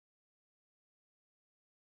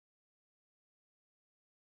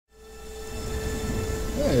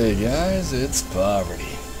Hey guys, it's Poverty.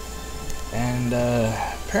 And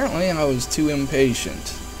apparently I was too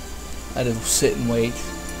impatient. I had to sit and wait,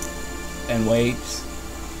 and wait,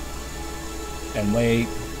 and wait,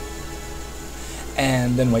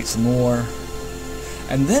 and then wait some more.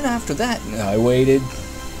 And then after that, I waited,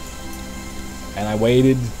 and I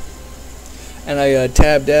waited, and I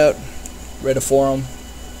tabbed out, read a forum,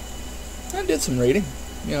 and did some reading,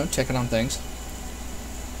 you know, checking on things,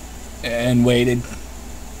 and waited.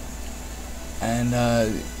 And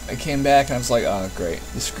I came back and I was like, oh great,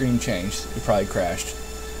 the screen changed. It probably crashed.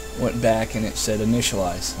 Went back and it said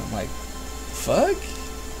initialize. I'm like, fuck?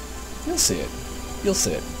 You'll see it. You'll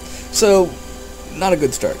see it. So, not a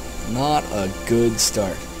good start. Not a good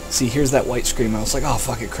start. See, here's that white screen. I was like, oh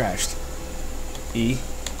fuck, it crashed. E.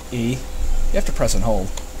 You have to press and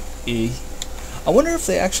hold. E. I wonder if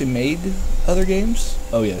they actually made other games?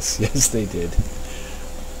 Oh yes, yes they did.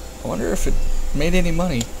 I wonder if it made any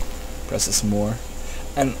money. Press it some more,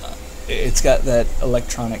 and it's got that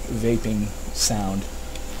electronic vaping sound.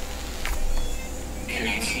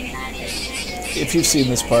 If you've seen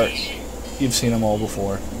this part, you've seen them all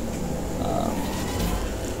before.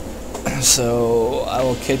 So I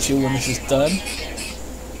will catch you when this is done.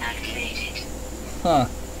 Huh.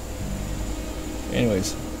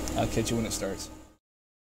 Anyways, I'll catch you when it starts.